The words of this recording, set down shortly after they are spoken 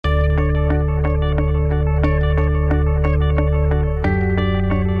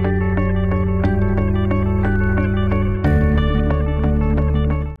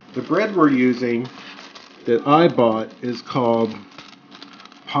bread we're using that I bought is called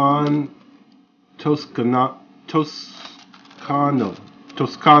Pan Toscano. Pane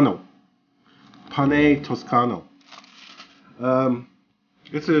Toscano.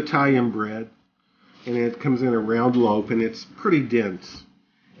 It's an Italian bread, and it comes in a round loaf, and it's pretty dense.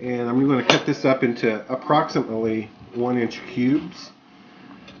 And I'm going to cut this up into approximately 1-inch cubes,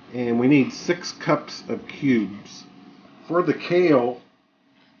 and we need 6 cups of cubes. For the kale,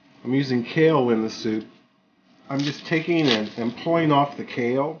 I'm using kale in the soup. I'm just taking and pulling off the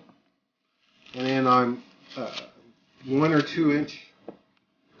kale, and then I'm 1 or 2 inch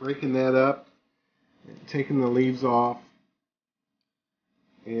breaking that up, taking the leaves off,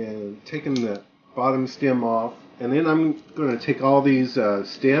 and taking the bottom stem off. And then I'm going to take all these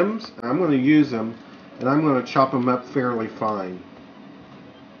stems, and I'm going to use them, and I'm going to chop them up fairly fine.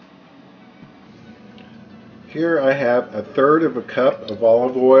 Here I have 1/3 of a cup of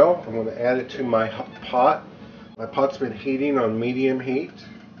olive oil. I'm going to add it to my pot. My pot's been heating on medium heat.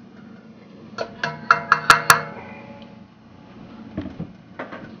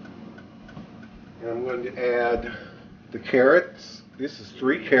 And I'm going to add the carrots. This is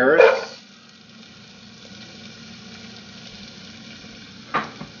 3 carrots.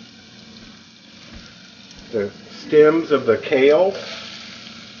 The stems of the kale.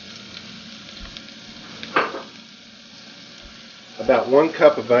 About 1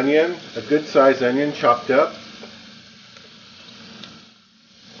 cup of onion, a good sized onion chopped up.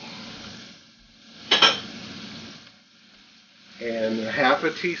 And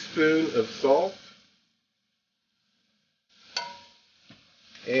 1/2 teaspoon of salt.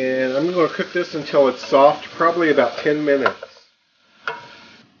 And I'm going to cook this until it's soft, probably about 10 minutes.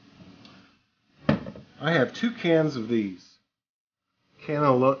 I have 2 cans of these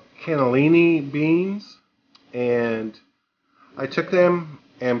Cannellini beans, and I took them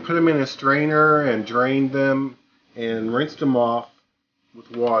and put them in a strainer and drained them and rinsed them off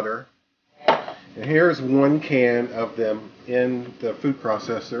with water. And here's 1 can of them in the food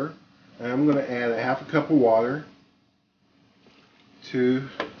processor. And I'm going to add 1/2 cup of water to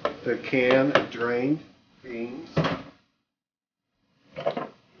the can of drained beans.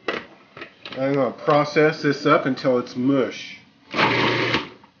 I'm going to process this up until it's mush.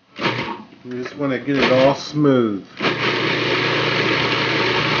 We just want to get it all smooth.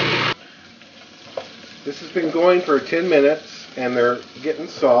 This has been going for 10 minutes, and they're getting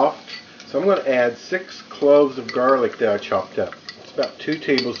soft. So I'm going to add 6 cloves of garlic that I chopped up. It's about 2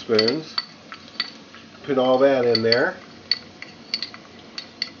 tablespoons. Put all that in there.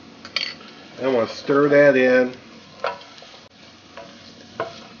 And I want to stir that in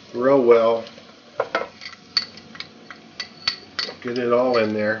real well. Get it all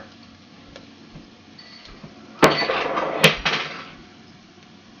in there.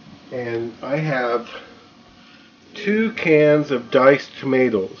 And I have 2 cans of diced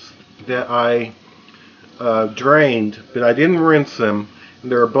tomatoes that I drained, but I didn't rinse them.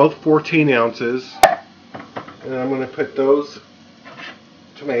 They're both 14 ounces. And I'm going to put those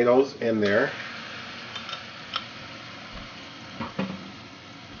tomatoes in there.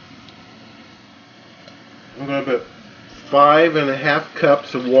 I'm going to put 5.5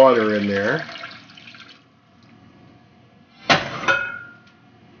 cups of water in there.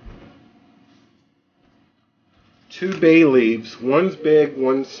 Two bay leaves, one's big,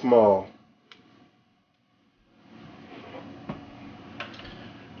 one's small.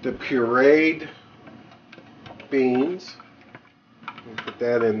 The pureed beans, put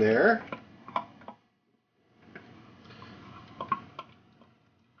that in there.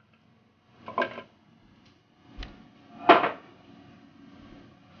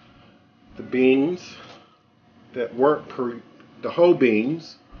 The beans that weren't the whole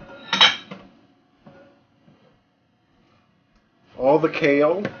beans. All the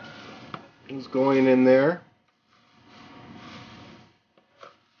kale is going in there.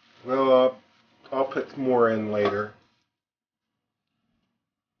 Well, I'll put more in later.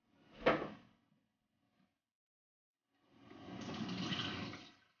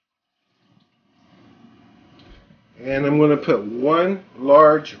 And I'm going to put 1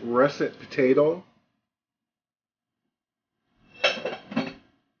 large russet potato. I'm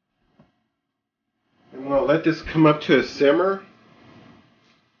going to let this come up to a simmer.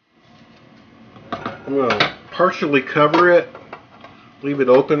 I'm going to partially cover it, leave it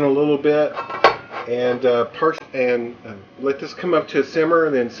open a little bit, and let this come up to a simmer,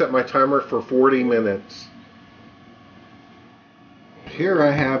 and then set my timer for 40 minutes. Here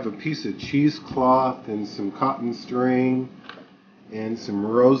I have a piece of cheesecloth and some cotton string and some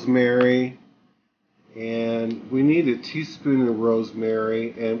rosemary And we need a teaspoon of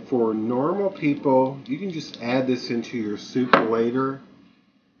rosemary. And for normal people, you can just add this into your soup later.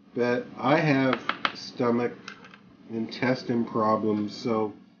 But I have stomach intestine problems,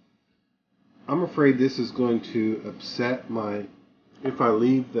 so I'm afraid this is going to upset if I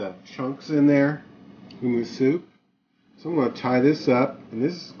leave the chunks in there in the soup. So I'm going to tie this up, and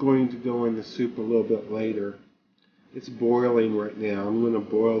this is going to go in the soup a little bit later. It's boiling right now. I'm going to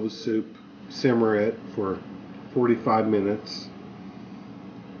boil the soup, simmer it for 45 minutes,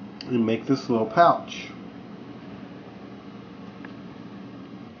 and make this little pouch.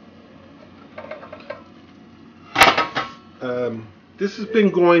 This has been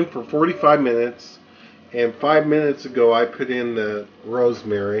going for 45 minutes, and 5 minutes ago I put in the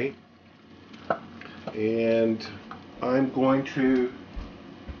rosemary, and I'm going to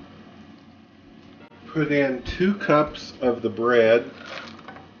put in 2 cups of the bread.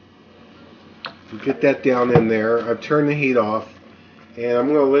 Get that down in there. I've turned the heat off, and I'm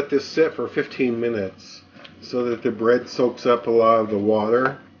going to let this sit for 15 minutes so that the bread soaks up a lot of the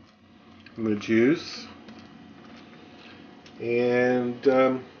water and the juice. And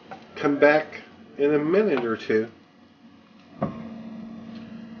come back in a minute or two. I'm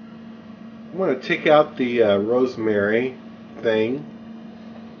going to take out the rosemary thing,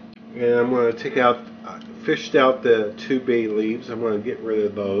 and I'm going to take out, fished out the 2 bay leaves. I'm going to get rid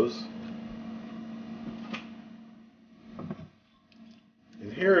of those.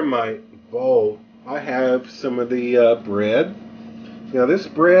 And here in my bowl, I have some of the bread. Now this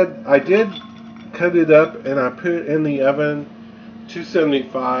bread, I did cut it up and I put it in the oven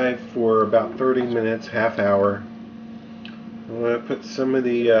 275 for about 30 minutes, half hour. I'm going to put some of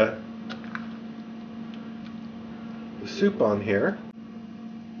the soup on here.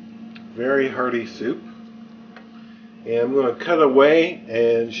 Very hearty soup. And I'm going to cut away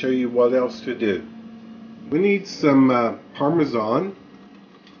and show you what else to do. We need some Parmesan.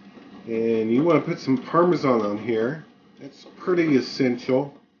 And you want to put some Parmesan on here. That's pretty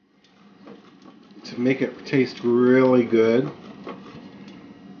essential to make it taste really good.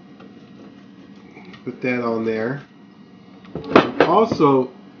 Put that on there. And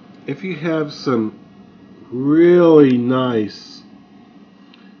also, if you have some really nice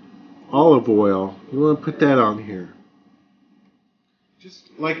olive oil, you want to put that on here.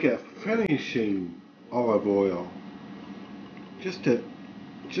 Just like a finishing olive oil. Just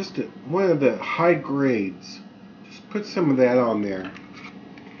one of the high grades. Just put some of that on there.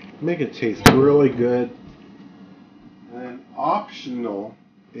 Make it taste really good. And optional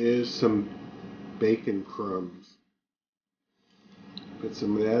is some bacon crumbs. Put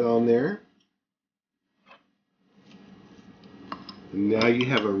some of that on there. And now you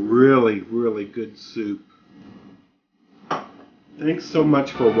have a really, really good soup. Thanks so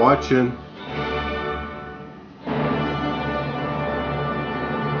much for watching.